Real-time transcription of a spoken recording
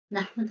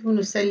نحمده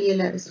ونصلي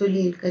على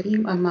رسوله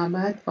الكريم أما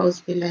بعد فأعوذ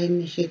بالله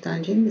من الشيطان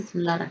الرجيم بسم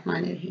الله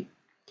الرحمن الرحيم.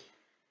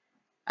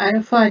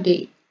 Arafa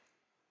Day,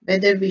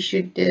 whether we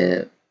should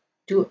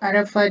do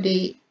Arafa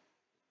Day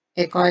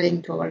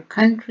according to our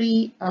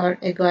country or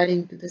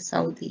according to the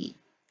Saudi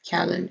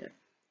calendar.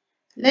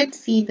 Let's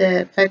see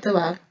the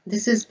fatwa.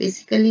 This is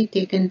basically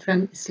taken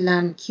from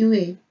Islam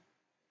QA.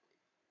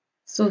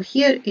 So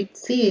here it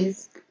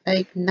says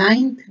like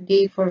 9th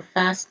day for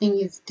fasting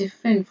is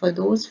different for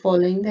those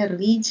following the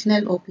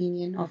regional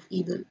opinion of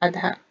Eid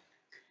al-Adha.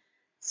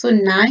 So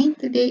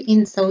 9th day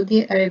in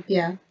Saudi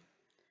Arabia,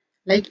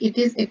 like it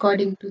is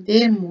according to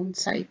their moon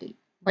sighting.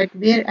 But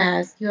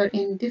whereas you are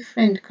in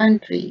different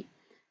country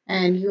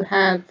and you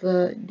have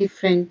a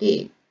different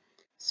day,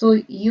 so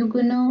you're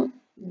gonna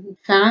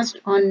fast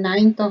on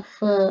 9th of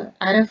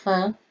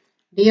Arafah,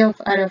 day of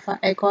Arafah,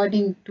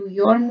 according to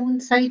your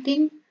moon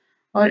sighting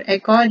or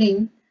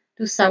according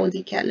to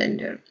Saudi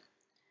calendar.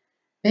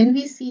 When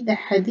we see the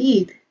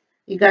hadith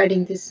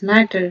regarding this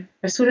matter,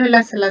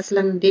 Rasulullah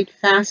ﷺ did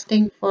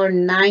fasting for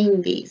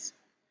 9 days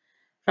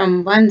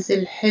from 1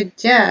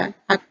 Zil-Hijjah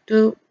up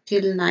to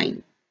till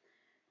 9,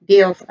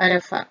 day of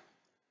Arafah.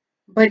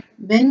 But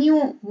when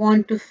you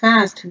want to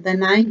fast the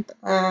 9th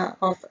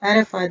of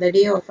Arafah, the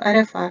day of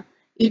Arafah,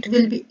 it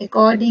will be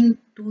according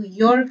to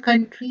your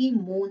country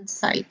moon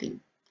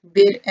sighting,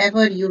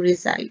 wherever you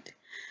reside.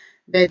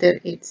 Whether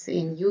it's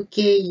in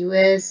UK,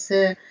 US,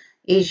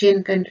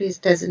 Asian countries,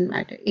 doesn't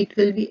matter. It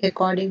will be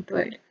according to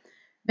it.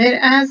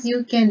 Whereas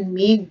you can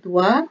make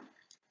dua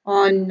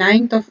on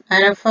 9th of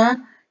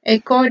Arafah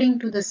according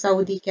to the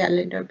Saudi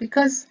calendar,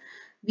 because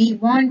we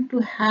want to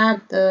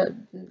have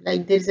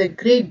there's a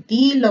great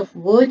deal of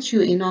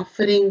virtue in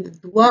offering the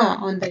dua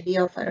on the day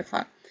of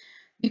Arafah.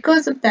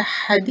 Because of the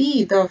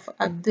hadith of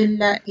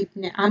Abdullah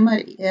ibn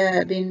Amr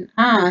bin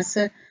As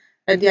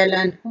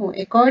radiallahu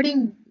anhu,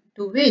 according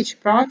to which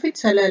Prophet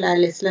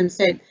ﷺ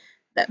said,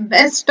 the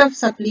best of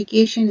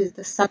supplication is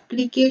the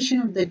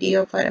supplication of the day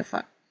of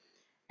Arafah.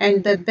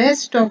 And the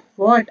best of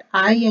what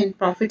I and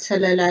Prophet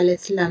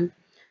ﷺ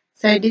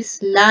said is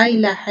La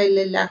ilaha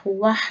illallah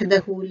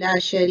wahdahu la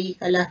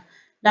sharika lah,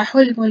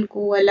 lahul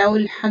mulku wa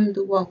lahul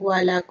hamdu wa huwa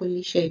ala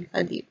kulli shay'in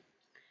qadir.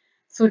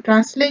 So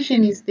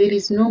translation is, there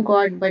is no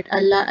God but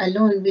Allah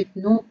alone with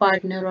no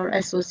partner or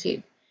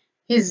associate.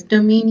 His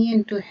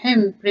dominion, to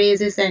him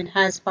praises and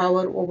has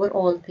power over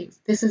all things.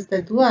 This is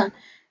the dua,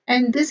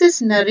 and this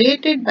is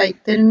narrated by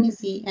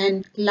Tirmizi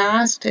and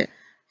classed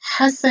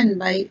Hasan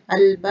by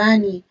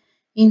Albani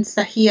in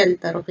Sahih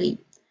al-Targhib.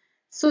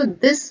 So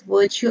this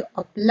virtue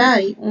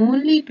apply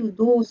only to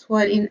those who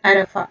are in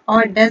Arafah,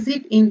 or does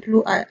it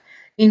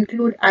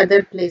include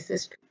other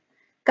places too?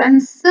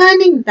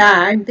 Concerning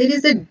that, there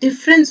is a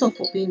difference of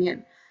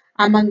opinion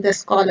among the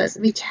scholars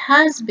which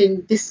has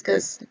been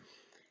discussed.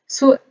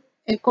 So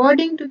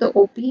according to the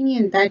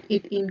opinion that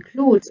it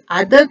includes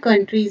other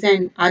countries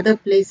and other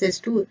places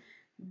too,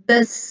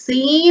 the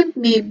same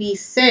may be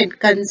said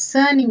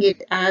concerning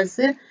it as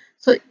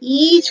so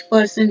each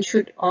person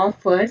should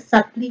offer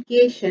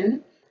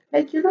supplication,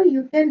 like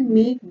you can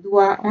make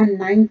dua on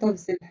 9th of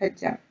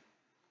Zil-Hijjah.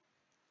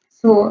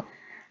 So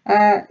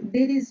there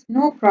is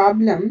no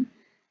problem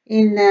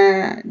in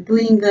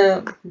doing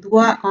a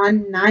dua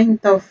on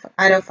 9th of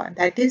Arafah,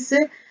 that is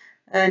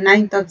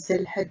 9th of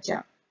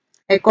Zil-Hijjah,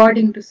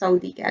 according to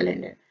Saudi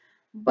calendar.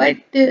 But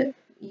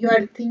you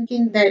are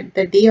thinking that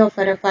the day of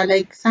Arafah,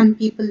 like some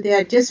people, they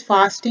are just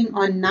fasting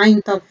on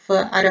 9th of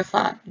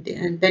Arafah,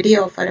 the day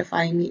of Arafah,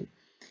 I mean.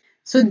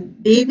 So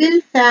they will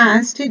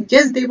fast,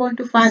 just they want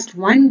to fast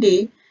one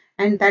day,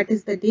 and that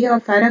is the day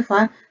of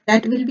Arafah.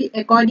 That will be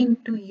according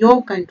to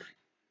your country.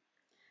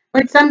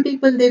 But some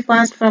people, they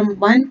fast from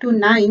 1 to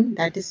 9,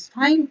 that is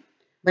fine,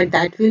 but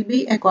that will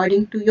be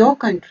according to your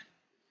country.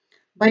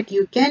 But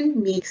you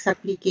can make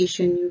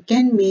supplication, you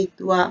can make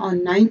dua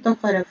on 9th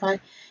of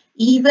Arafah,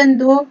 even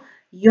though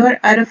your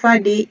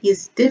Arafah day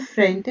is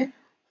different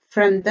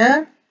from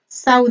the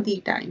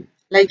Saudi time.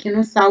 Like,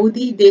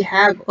 Saudi, they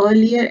have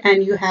earlier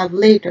and you have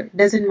later,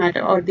 doesn't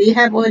matter, or they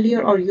have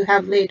earlier or you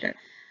have later,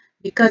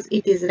 because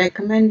it is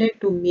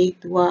recommended to make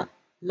dua,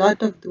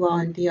 lot of dua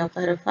on day of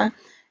Arafah,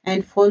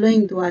 and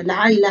following dua,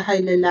 La ilaha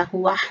illallah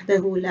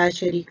wahdahu la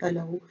sharika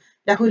lahu,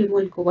 lahul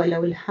mulku wa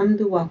lahul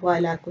hamdu wa huwa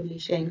ala kulli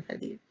shay'in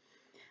qadir.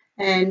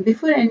 And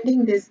before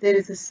ending this, there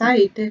is a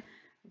site,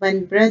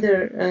 one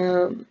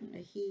brother,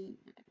 he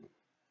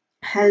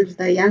helps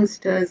the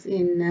youngsters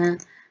in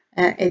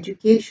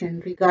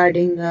education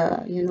regarding,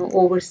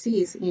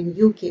 overseas in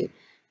UK.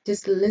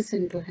 Just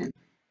listen to him.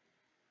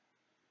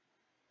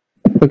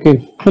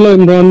 Okay. Hello,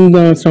 Imran.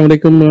 Assalamu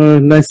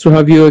alaikum. Nice to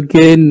have you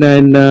again.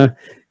 And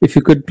if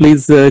you could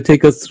please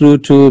take us through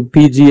to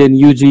PG and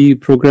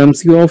UG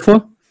programs you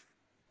offer.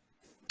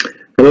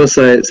 Hello,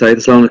 Saeed.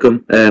 Assalamu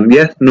alaikum.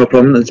 Yeah, no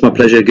problem. It's my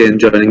pleasure again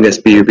joining the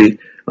SBUB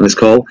on this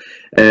call.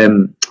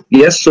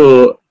 Yes,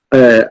 so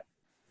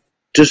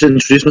just to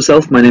introduce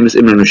myself, my name is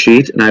Imran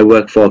Rashid and I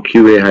work for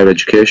QA Higher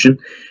Education.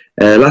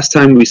 Last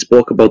time we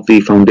spoke about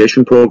the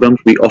foundation programs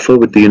we offer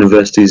with the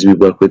universities we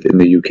work with in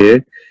the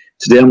UK.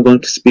 Today I'm going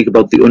to speak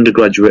about the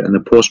undergraduate and the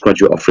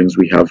postgraduate offerings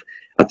we have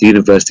at the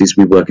universities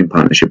we work in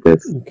partnership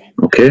with.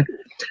 Okay?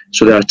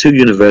 So there are two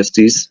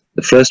universities.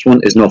 The first one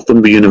is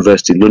Northumbria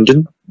University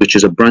London, which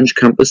is a branch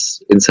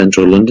campus in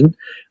central London.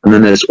 And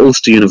then there's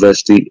Ulster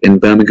University in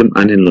Birmingham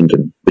and in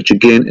London, which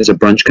again is a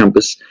branch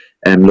campus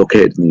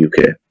located in the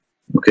UK.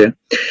 Okay,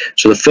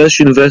 so the first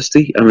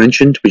university I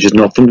mentioned, which is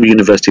Northumbria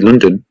University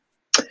London,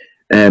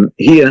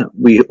 here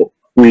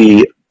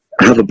we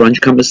have a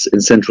branch campus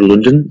in central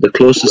London. The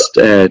closest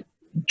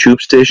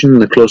tube station,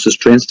 the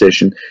closest train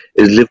station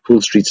is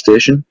Liverpool Street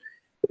Station.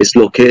 It's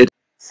located.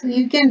 So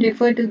you can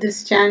refer to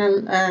this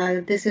channel.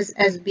 This is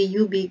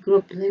SBUB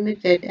Group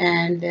Limited,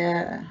 and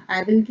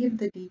I will give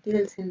the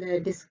details in the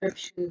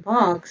description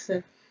box,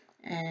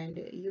 and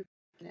you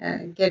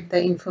can get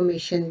the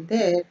information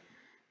there.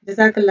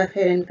 Jazakallah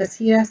khairan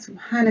kaseera.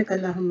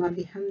 Subhanakallahumma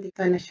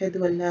bihamdika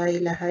nashhadu an la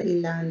ilaha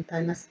illa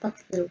anta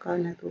nastaghfiruka wa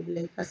natubu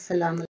ilayk. Assalamu